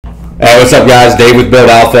Hey, what's up, guys? Dave with Build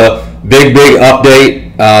Alpha. Big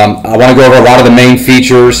update. I want to go over a lot of the main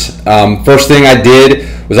features. First thing I did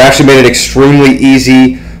was I actually made it extremely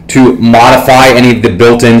easy to modify any of the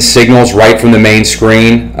built-in signals right from the main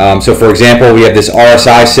screen. So for example, we have this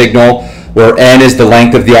RSI signal where N is the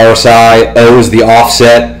length of the RSI, O is the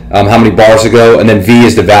offset, how many bars ago, and then V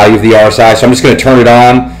is the value of the RSI. So I'm just going to turn it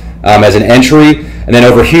on as an entry. And then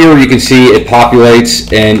over here you can see it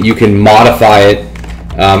populates and you can modify it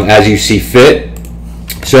as you see fit.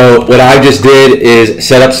 So what I just did is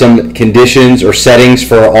set up some conditions or settings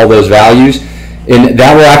for all those values, and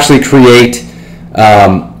that will actually create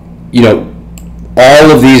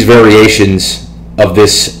all of these variations of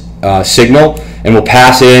this signal, and we'll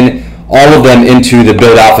pass in all of them into the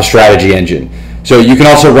Build Alpha strategy engine. So you can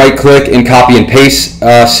also right click and copy and paste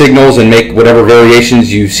signals and make whatever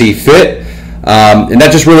variations you see fit, and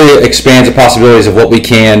that just really expands the possibilities of what we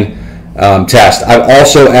can test. I've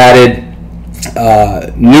also added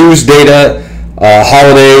news data,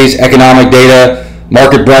 holidays, economic data,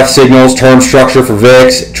 market breadth signals, term structure for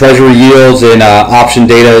VIX, treasury yields, and option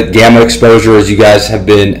data, gamma exposure, as you guys have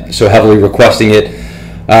been so heavily requesting it.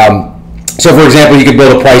 So for example, you could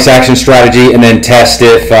build a price action strategy and then test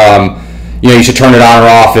if you should turn it on or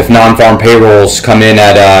off if non-farm payrolls come in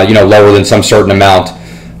at lower than some certain amount,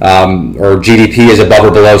 or GDP is above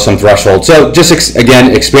or below some threshold. So just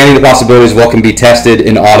again, expanding the possibilities of what can be tested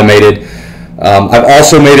and automated. I've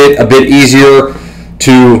also made it a bit easier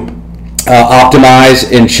to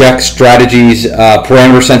optimize and check strategies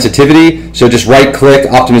parameter sensitivity. So just right click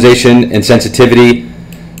optimization and sensitivity.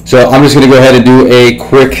 So I'm just going to go ahead and do a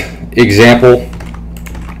quick example.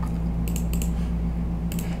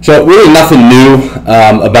 So really nothing new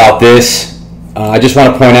about this. I just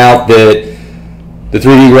want to point out that the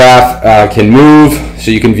 3D graph can move,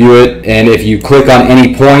 so you can view it, and if you click on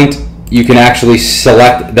any point, you can actually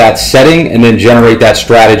select that setting and then generate that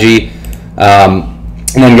strategy, and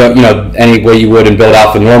then go any way you would in Build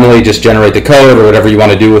Alpha normally, just generate the code or whatever you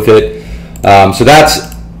want to do with it. So that's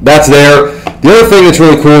there. The other thing that's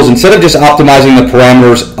really cool is instead of just optimizing the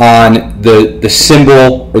parameters on the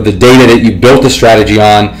symbol or the data that you built the strategy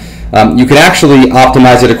on, you can actually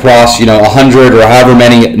optimize it across 100 or however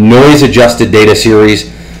many noise adjusted data series,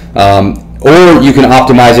 or you can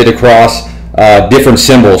optimize it across different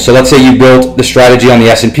symbols. So let's say you built the strategy on the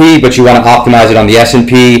S&P, but you want to optimize it on the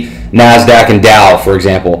S&P, NASDAQ, and Dow, for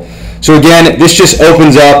example. So again, this just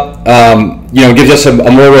opens up, gives us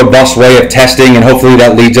a more robust way of testing, and hopefully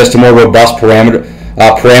that leads us to more robust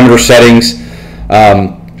parameter settings.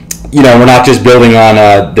 We're not just building on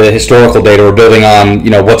the historical data, we're building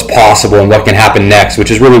on what's possible and what can happen next, which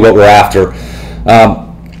is really what we're after.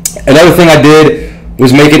 Another thing I did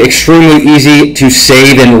was make it extremely easy to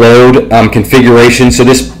save and load configuration. So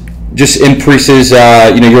this just increases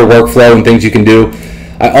your workflow and things you can do.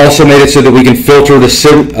 I also made it so that we can filter the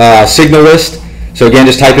signal list. So again,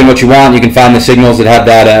 just type in what you want. You can find the signals that have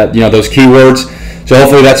that those keywords. So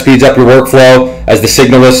hopefully that speeds up your workflow as the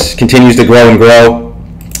signal list continues to grow and grow.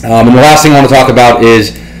 And the last thing I want to talk about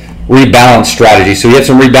is rebalance strategy. So we have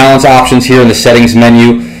some rebalance options here in the settings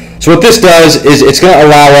menu. So what this does is it's going to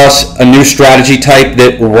allow us a new strategy type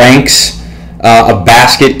that ranks a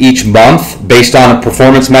basket each month based on a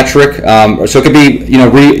performance metric. So it could be,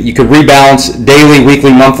 you could rebalance daily,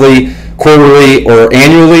 weekly, monthly, quarterly, or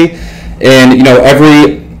annually. And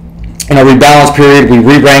every rebalance period, we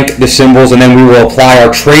re-rank the symbols, and then we will apply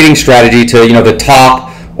our trading strategy to the top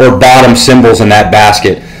or bottom symbols in that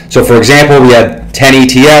basket. So for example, we had 10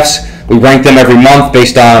 ETFs. We rank them every month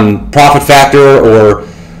based on profit factor or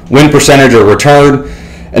win percentage or return,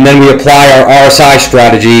 and then we apply our RSI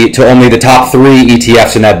strategy to only the top 3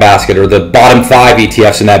 ETFs in that basket or the bottom 5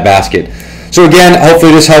 ETFs in that basket. So again,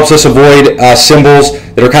 hopefully this helps us avoid symbols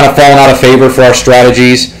that are kind of falling out of favor for our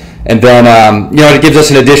strategies, and then it gives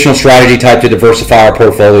us an additional strategy type to diversify our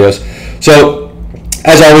portfolios. So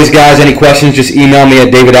as always, guys, any questions, just email me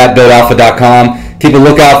at david@buildalpha.com. Keep a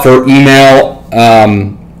lookout for email,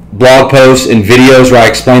 blog posts, and videos where I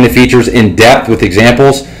explain the features in depth with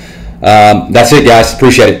examples. That's it, guys.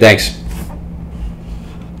 Appreciate it. Thanks.